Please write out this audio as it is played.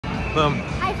Boom.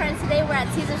 Hi friends, today we're at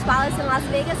Caesar's Palace in Las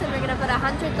Vegas and we're gonna put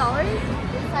 $100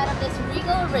 inside of this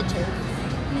Regal Riches.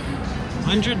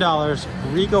 $100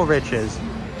 Regal Riches.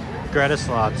 Greta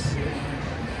slots.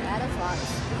 Greta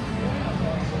slots.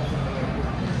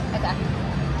 Okay.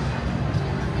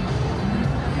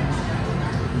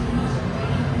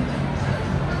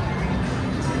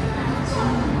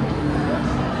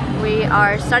 We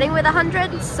are starting with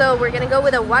 100, so we're gonna go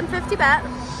with a 150 bet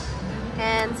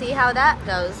and see how that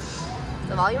goes.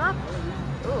 The volume up?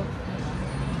 Ooh.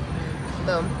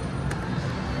 Boom.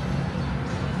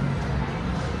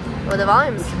 Well, the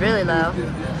volume's really low.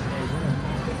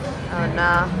 Oh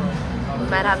no. We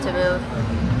might have to move.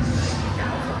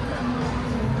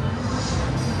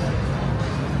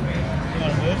 You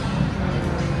wanna move?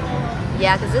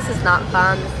 Yeah, because this is not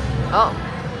fun. Oh.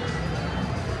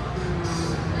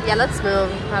 Yeah, let's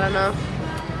move. I don't know.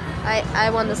 I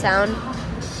want the sound.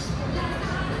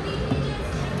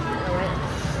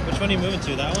 Which one are you moving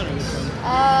to? That one or this one?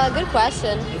 Good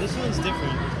question. Yeah, this one's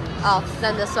different. Oh,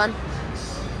 then this one.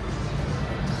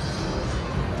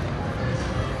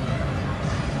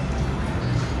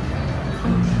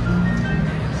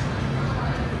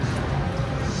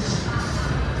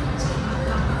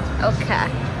 Okay.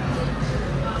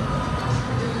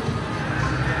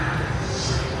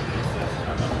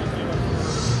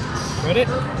 Ready?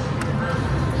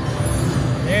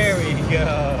 There we go.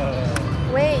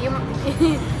 Wait,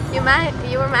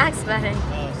 you were max betting.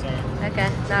 Oh, sorry. Okay,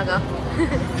 now go.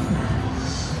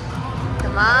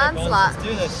 Come on, Right, slot. let's do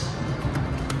this.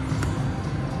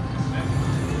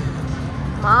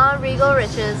 Come on, Regal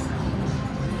Riches.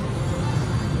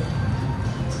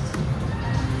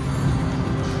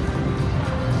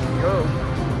 Oh.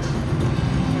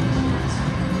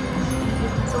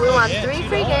 So we want yeah, 3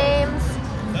 free $2. games.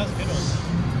 That was a good one.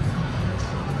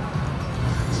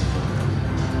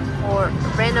 Or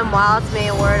random wilds may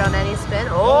award on any spin.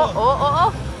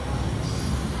 Oh.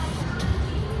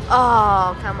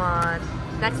 Oh, come on.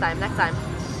 Next time.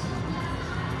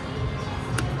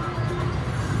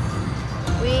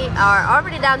 We are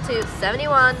already down to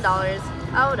 $71.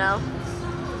 Oh no.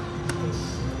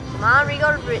 Come on,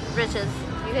 Regal Riches.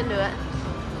 You can do it.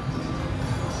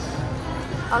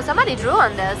 Oh, somebody drew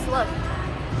on this. Look.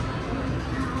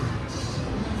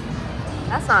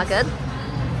 That's not good.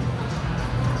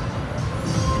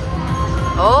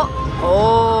 Oh.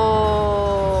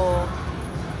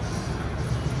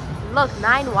 Look,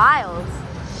 9 wilds.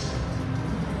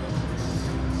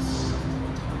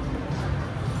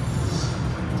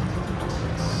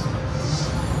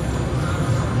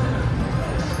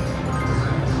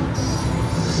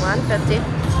 $150.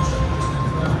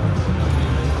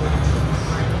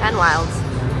 10 wilds.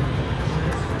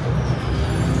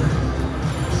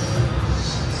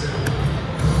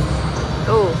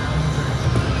 Ooh.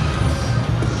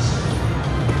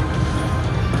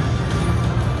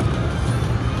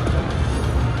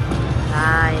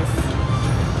 Nice.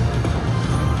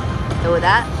 Do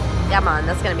that. Come on,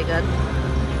 that's gonna be good.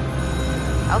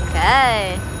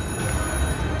 Okay.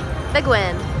 Big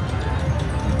win.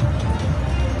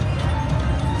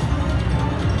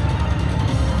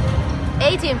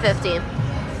 $18.50.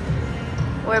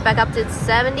 We're back up to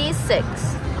 76.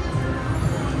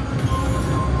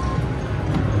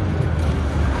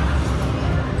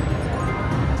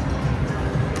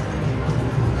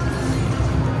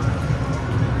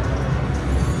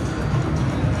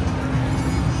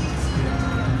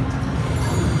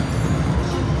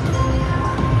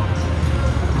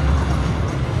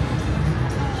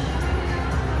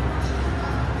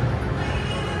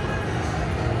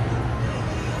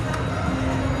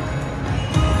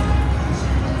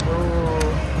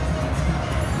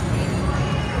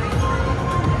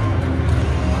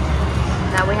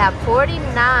 We have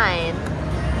 49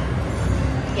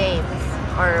 games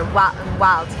or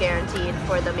wilds guaranteed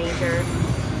for the major.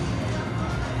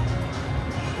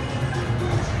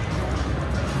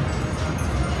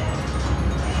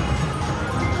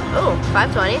 Oh,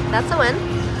 520, that's a win.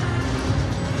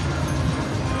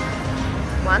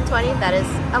 120, that is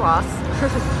a loss.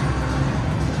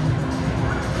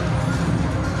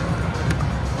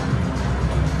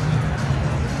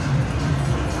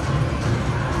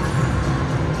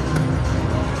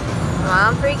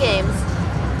 Come on, 3 games.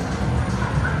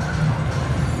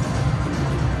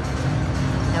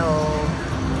 No.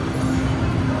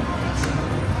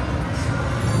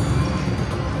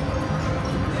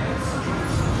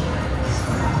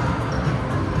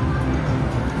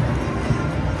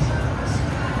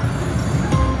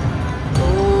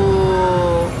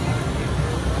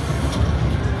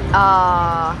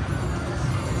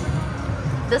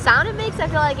 The sound it makes, I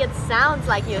feel like it sounds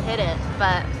like you hit it,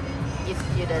 but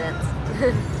You didn't.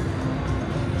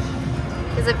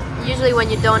 Because usually when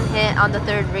you don't hit on the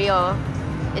third reel,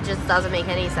 it just doesn't make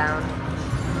any sound.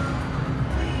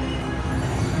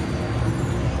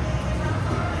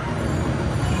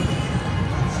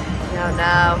 Oh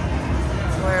no.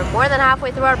 We're more than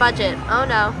halfway through our budget. Oh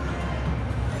no.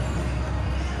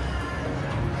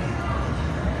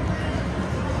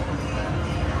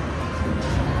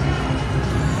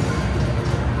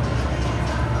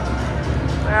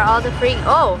 Where are all the free...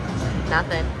 Oh!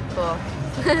 Nothing. Cool.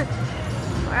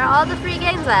 Where are all the free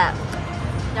games at?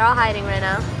 They're all hiding right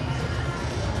now.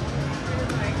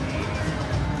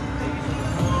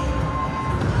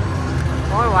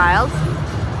 More wilds.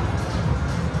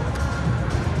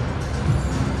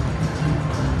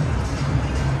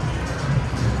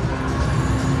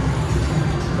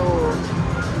 Ooh.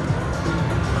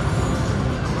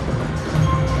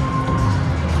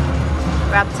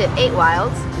 We're up to 8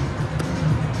 wilds.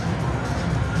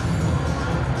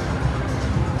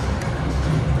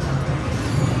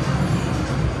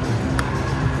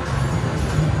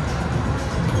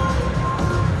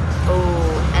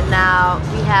 Now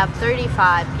we have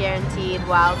 35 guaranteed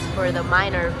wilds for the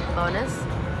minor bonus.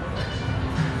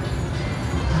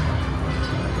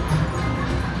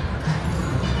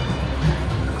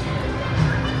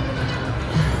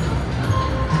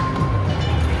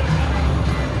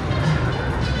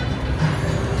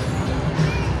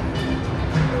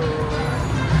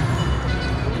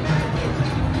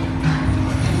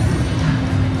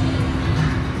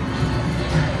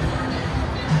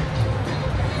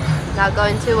 Not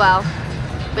going too well.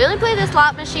 We only played this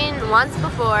slot machine once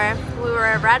before. We were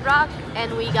at Red Rock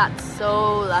and we got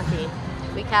so lucky.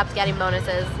 We kept getting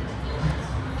bonuses.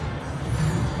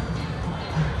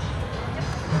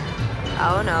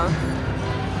 Oh no.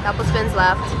 Couple spins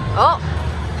left. Oh!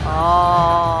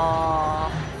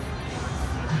 Oh!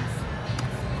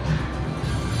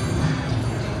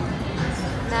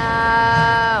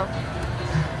 No!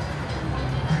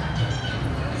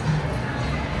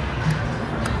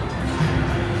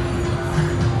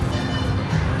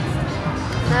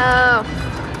 No.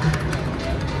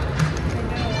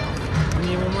 We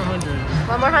need one more 100.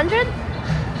 One more 100?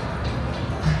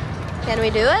 Can we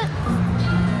do it?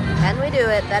 Can we do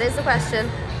it? That is the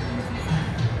question.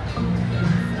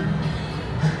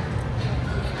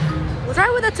 We'll try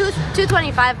with a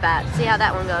 225 bat. See how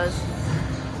that one goes.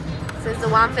 Since the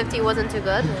 150 wasn't too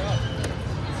good.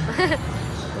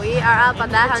 We are up on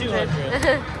that 100.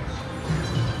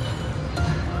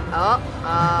 Oh.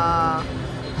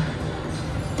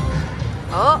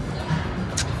 Oh!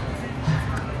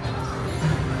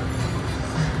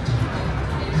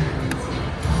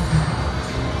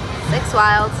 6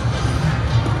 wilds.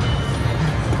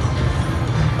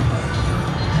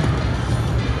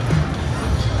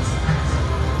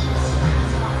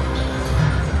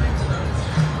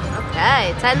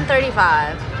 Okay,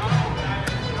 10:35.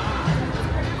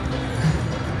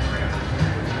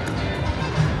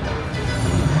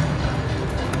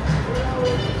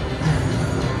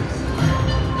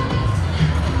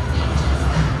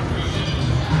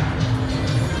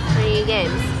 Free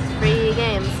games. Free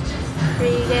games.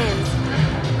 Free games.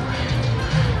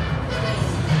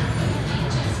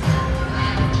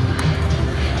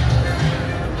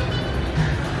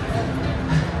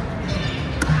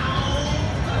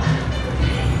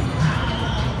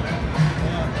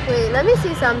 Wait, let me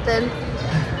see something.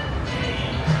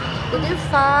 We do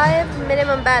 5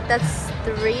 minimum bet, that's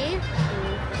 3.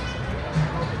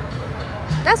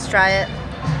 Let's try it.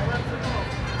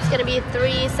 It's gonna be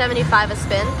 $3.75 a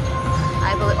spin.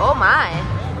 I believe. Oh my!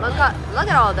 Look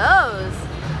at all those.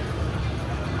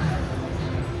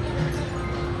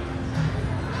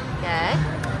 Okay.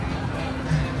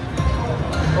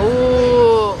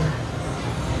 Ooh.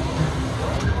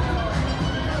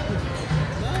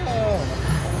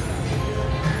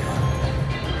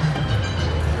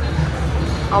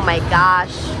 Oh my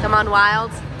gosh! Come on,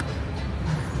 wilds.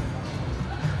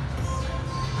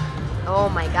 Oh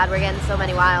my god, we're getting so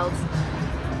many wilds.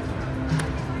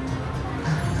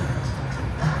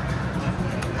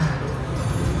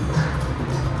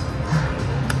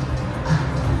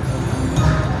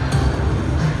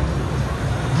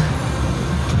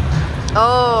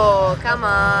 Oh, come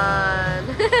on.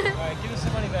 Alright, give us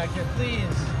some money back here, please.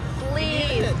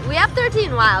 Please. We have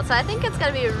 13 wilds, so I think it's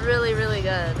going to be really, really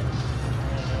good.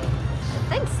 I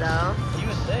think so. You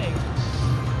would think.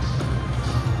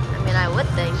 I mean, I would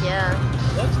think, yeah.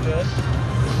 Looks good.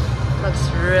 Looks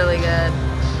really good.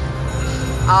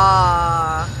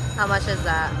 Aw, how much is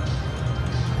that?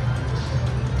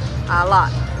 A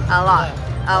lot. A lot.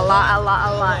 A lot, a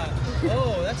lot, a lot.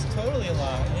 Oh, that's totally a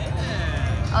lot. Yeah.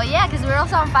 Oh yeah, because we're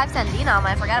also on 5-cent denom.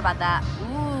 I forgot about that.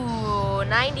 Ooh,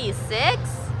 96?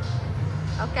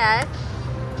 Okay.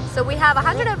 So we have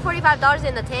 $145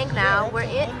 in the tank now. Yeah, we're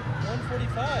in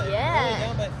 145. Yeah. We're only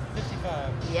down by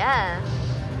 55. Yeah.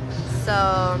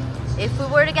 So if we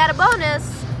were to get a bonus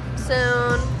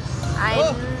soon, I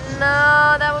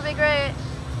know that would be great.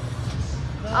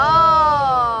 No.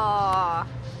 Oh.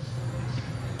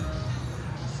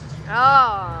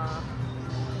 Oh.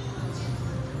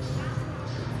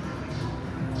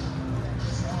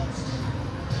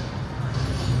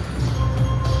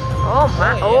 Oh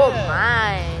my, Oh, oh yeah.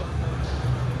 my.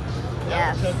 Now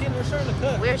Yes. we're cooking. We're starting to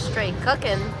cook. We're straight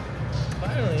cooking.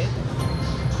 Finally.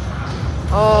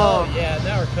 Oh, yeah,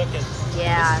 now we're cooking.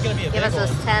 yeah. This is gonna be a Give big us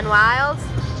those one. 10 wilds.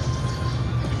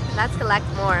 Let's collect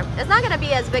more. It's not going to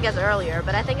be as big as earlier,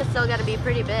 but I think it's still going to be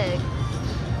pretty big.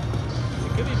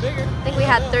 It could be bigger. I think we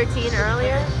had 13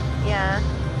 earlier. Yeah.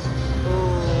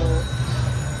 Ooh.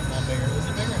 Not bigger. Is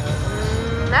it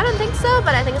bigger? I don't think so,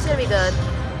 but I think it's going to be good.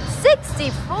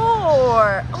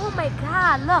 64! Oh my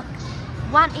god, look.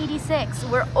 186.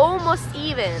 We're almost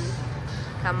even.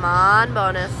 Come on,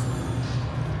 bonus.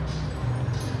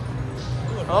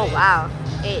 Ooh, Oh, nice. wow.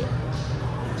 8.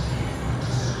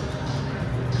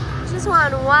 Just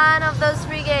want one of those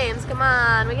free games. Come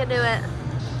on, we can do it.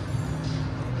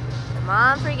 Come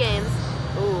on, free games.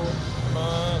 Ooh. Come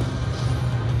on.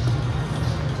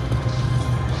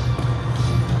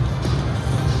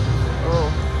 Ooh.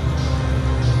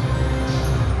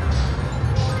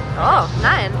 Oh,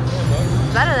 9.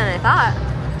 Better than I thought.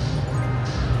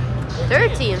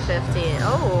 13.50.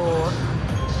 Oh.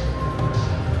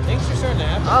 Things are starting to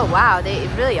happen. Oh wow, they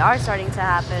really are starting to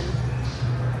happen.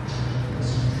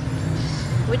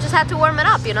 We just had to warm it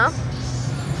up, you know?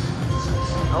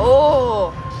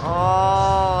 Oh.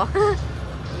 Oh.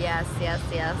 Yes, yes,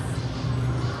 yes.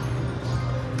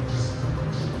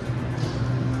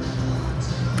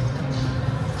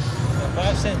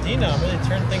 That 5-cent denom really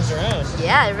turned things around.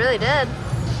 Yeah, it really did.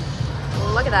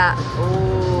 Look at that.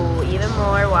 Ooh, even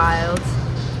more wilds.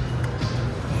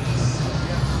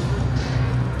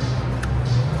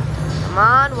 Come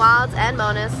on, wilds and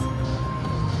bonus.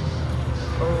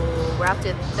 Oh, we're up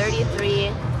to 33.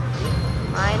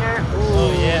 Minor. Ooh,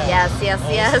 Oh, yeah. yes, yes, Oh,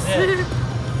 yes. shit.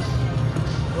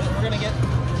 We're gonna get,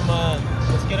 come on,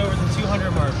 let's get over the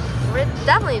 200 mark. We're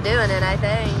definitely doing it, I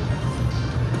think.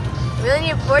 We only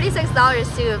need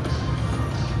 $46 to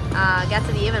get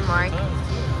to the even mark.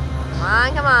 Come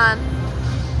on, come on.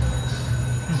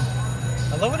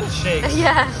 I love when it shakes.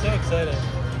 Yeah. It's so exciting.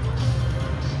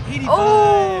 85.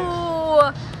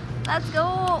 Oh, let's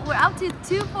go. We're up to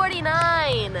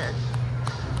 249.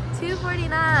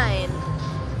 249.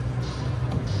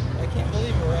 I can't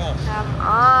believe we're up. Come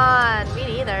on. Me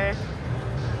neither.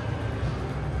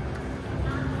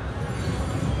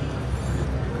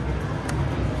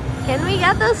 Can we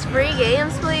get those free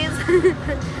games, please?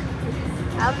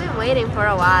 I've been waiting for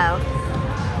a while.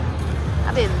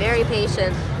 I've been very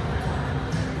patient.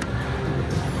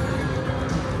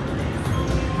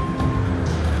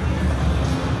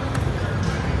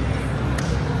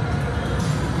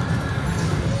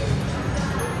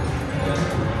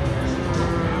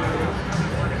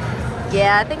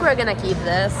 Yeah, I think we're gonna keep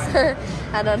this.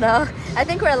 I don't know. I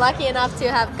think we're lucky enough to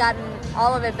have gotten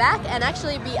all of it back and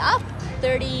actually be up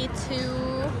 32,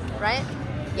 right?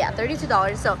 Yeah,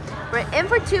 $32. So we're in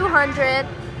for 200.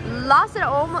 Lost it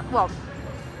almost. Well,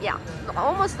 yeah,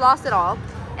 almost lost it all.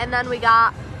 And then we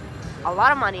got a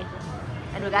lot of money,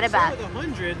 and we got it back. We started with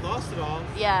 100, lost it all.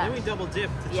 Yeah. Then we double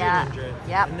dipped to Yeah. 200.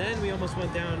 Yep. And then we almost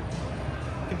went down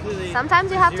completely.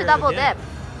 Sometimes you have to zero double again. dip,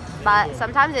 but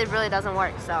sometimes it really doesn't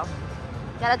work. So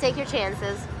gotta take your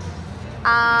chances.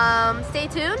 Stay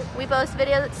tuned. We post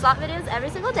slot videos every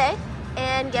single day,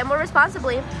 and gamble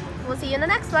responsibly. We'll see you in the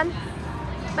next one.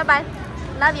 Bye bye.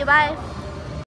 Love you. Bye.